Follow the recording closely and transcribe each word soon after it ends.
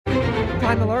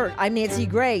Crime Alert. I'm Nancy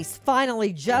Grace.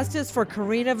 Finally, justice for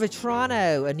Karina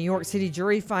Vetrano. A New York City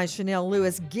jury finds Chanel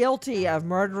Lewis guilty of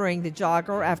murdering the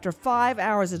jogger. After 5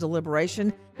 hours of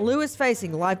deliberation, Lewis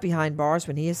facing life behind bars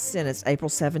when he is sentenced April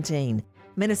 17.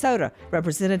 Minnesota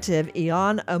Representative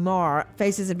Ilhan Omar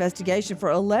faces investigation for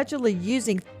allegedly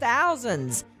using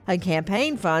thousands of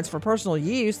campaign funds for personal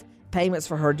use, payments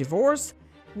for her divorce,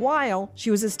 while she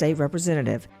was a state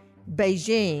representative.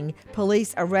 Beijing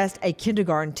police arrest a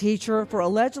kindergarten teacher for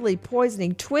allegedly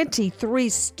poisoning 23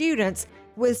 students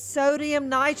with sodium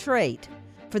nitrate.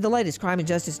 For the latest crime and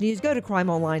justice news, go to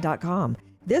crimeonline.com.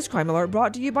 This Crime Alert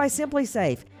brought to you by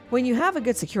SimpliSafe. When you have a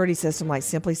good security system like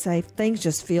SimpliSafe, things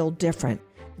just feel different.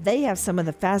 They have some of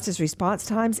the fastest response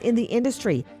times in the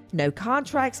industry. No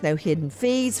contracts, no hidden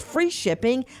fees, free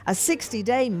shipping, a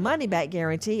 60-day money-back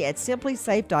guarantee at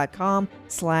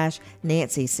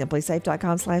simplysafe.com/Nancy.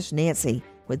 Simplysafe.com/Nancy.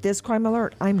 With this Crime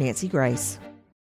Alert, I'm Nancy Grace.